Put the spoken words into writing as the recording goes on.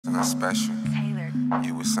something special.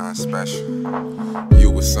 You was something special. You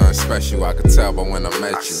was something special, I could tell by when I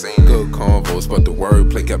met you. Good convos, but the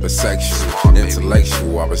wordplay kept it sexual.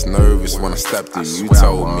 Intellectual, I was nervous when I stepped through. You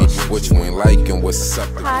told me what you ain't like and what's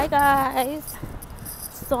acceptable. Hi guys,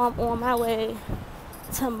 so I'm on my way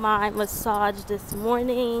to my massage this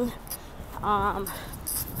morning. I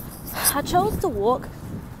chose to walk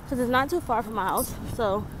because it's not too far from my house.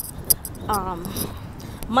 So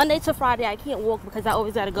Monday to Friday I can't walk because I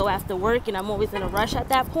always got to go after work and I'm always in a rush at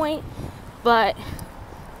that point. But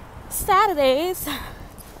Saturdays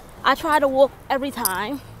I try to walk every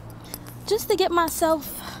time just to get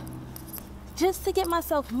myself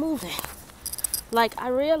moving. Like, I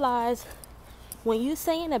realize when you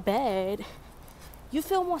stay in a bed, you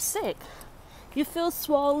feel more sick. You feel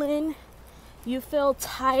swollen. You feel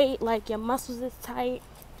tight, like your muscles is tight.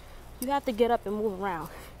 You have to get up and move around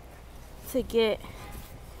to get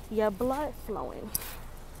your blood flowing.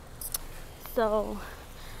 So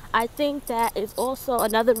I think that is also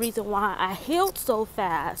another reason why I healed so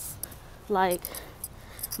fast. Like,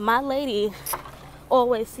 my lady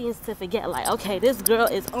always seems to forget, like, okay, this girl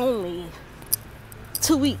is only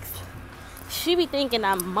 2 weeks. She be thinking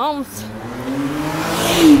I'm months.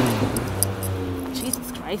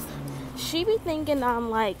 Jesus Christ. She be thinking I'm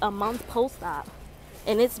like a month post-op.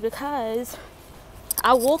 And it's because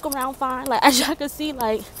I walk around fine. Like, as y'all can see,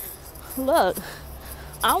 like, look,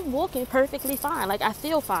 I'm walking perfectly fine. Like, I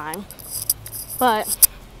feel fine. But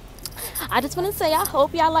I just want to say I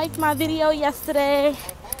hope y'all liked my video yesterday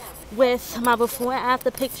with my before and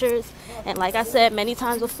after pictures. And like I said many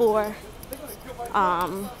times before,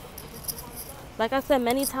 I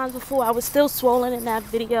was still swollen in that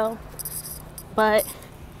video, but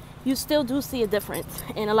you still do see a difference.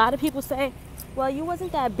 And a lot of people say, well, you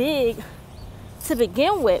wasn't that big to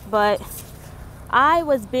begin with, but I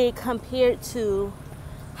was big compared to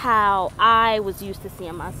how I was used to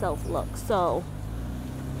seeing myself look. So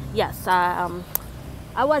yes, I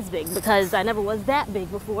was big because I never was that big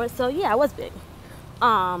before. So yeah, I was big.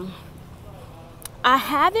 I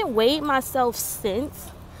haven't weighed myself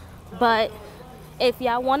since, but if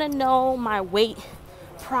y'all want to know my weight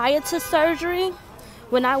prior to surgery,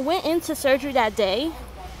 when I went into surgery that day,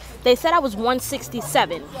 they said I was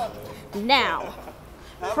 167. Now,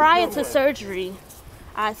 prior to surgery,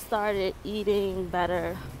 I started eating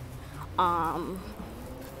better. 1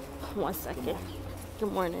 second.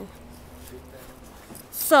 Good morning.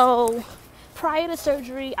 So, prior to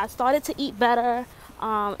surgery, I started to eat better.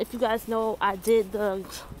 If you guys know, I did the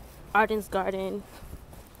Arden's Garden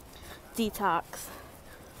detox.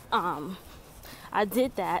 I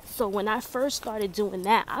did that. So when I first started doing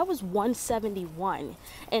that, I was 171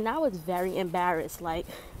 and I was very embarrassed. Like,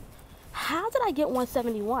 how did I get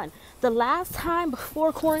 171? The last time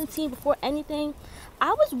before quarantine, before anything,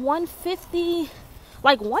 I was 150,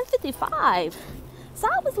 like 155. So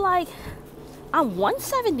I was like, I'm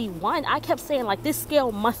 171. I kept saying, like, this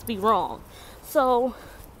scale must be wrong. So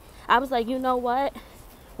I was like, you know what?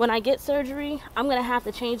 When I get surgery, I'm going to have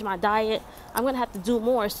to change my diet. I'm going to have to do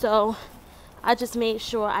more. So I just made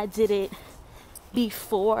sure I did it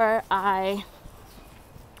before I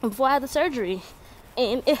had the surgery.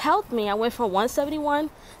 And it helped me. I went from 171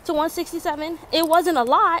 to 167. It wasn't a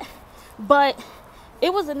lot, but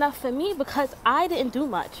it was enough for me because I didn't do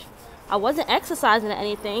much. I wasn't exercising or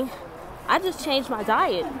anything. I just changed my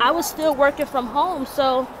diet. I was still working from home,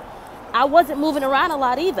 so I wasn't moving around a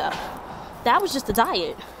lot either. That was just the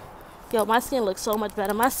diet. Yo, my skin looks so much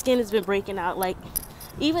better. My skin has been breaking out. Like,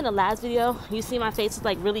 even the last video, you see my face is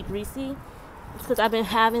like really greasy. It's because I've been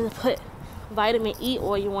having to put vitamin E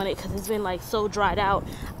oil on it because it's been like so dried out.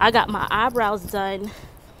 I got my eyebrows done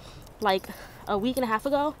like a week and a half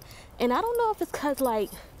ago. And I don't know if it's because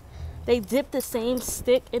like they dipped the same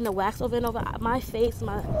stick in the wax over and over. My face,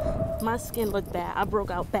 my skin looked bad. I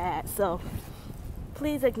broke out bad. So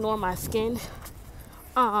please ignore my skin.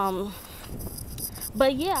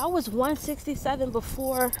 But yeah, I was 167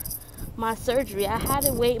 before my surgery. I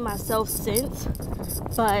haven't weighed myself since,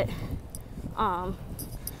 but I'm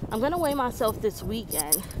gonna weigh myself this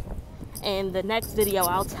weekend. And the next video,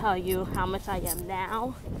 I'll tell you how much I am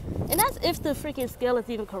now. And that's if the freaking scale is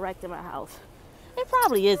even correct in my house. It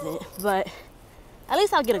probably isn't, but at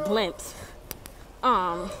least I'll get a glimpse.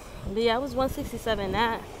 But yeah, I was 167.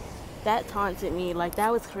 That taunted me. Like,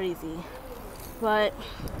 that was crazy. But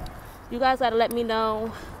you guys gotta let me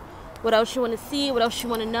know what else you want to see, what else you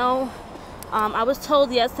want to know. I was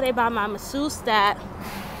told yesterday by my masseuse that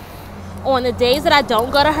on the days that I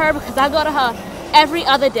don't go to her, because I go to her every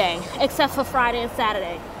other day except for Friday and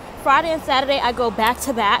Saturday. Friday and Saturday I go back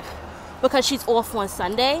to back because she's off on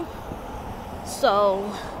Sunday.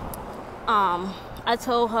 So I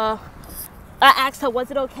told her, I asked her,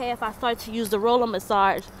 was it okay if I start to use the roller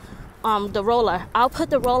massage? The roller. I'll put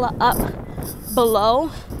the roller up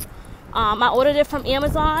below. I ordered it from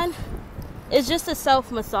Amazon. It's just a self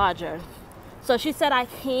massager. So she said I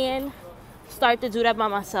can start to do that by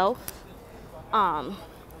myself.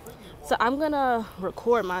 So I'm gonna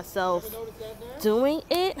record myself doing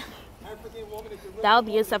it. That'll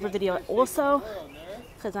be a separate video also,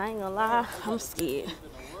 because I ain't gonna lie, I'm scared.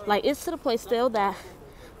 Like, it's to the point still that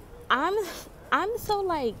I'm so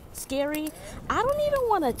like scary. I don't even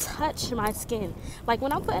want to touch my skin. Like,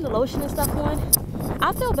 when I'm putting the lotion and stuff on,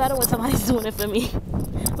 I feel better when somebody's doing it for me.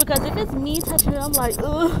 Because if it's me touching it, I'm like,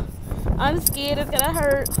 ugh, I'm scared it's gonna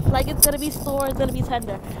hurt. Like, it's gonna be sore, it's gonna be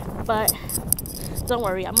tender. But don't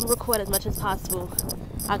worry, I'm gonna record as much as possible.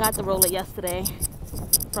 I got the roller yesterday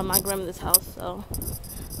from my grandmother's house, so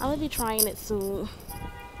I'm gonna be trying it soon.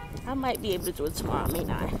 I might be able to do it tomorrow, I may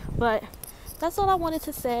not. But that's all I wanted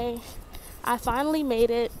to say. I finally made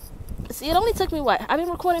it. See, it only took me what? I've been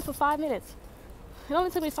recording for 5 minutes. It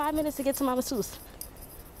only took me 5 minutes to get to my masseuse.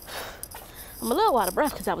 I'm a little out of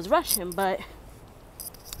breath because I was rushing, but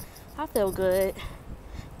I feel good.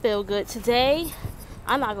 Feel good. Today,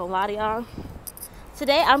 I'm not gonna lie to y'all.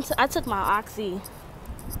 Today, I took my Oxy.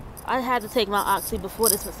 I had to take my Oxy before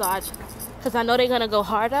this massage because I know they're gonna go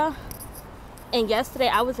harder. And yesterday,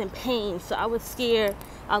 I was in pain, so I was scared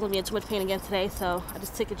I was gonna be in too much pain again today, so I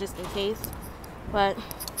just took it just in case. But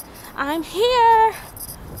I'm here,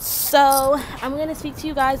 so I'm gonna speak to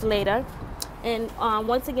you guys later. And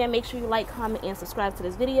once again, make sure you like, comment, and subscribe to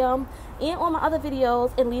this video and all my other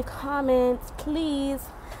videos, and leave comments, please.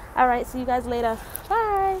 All right, see you guys later.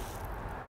 Bye.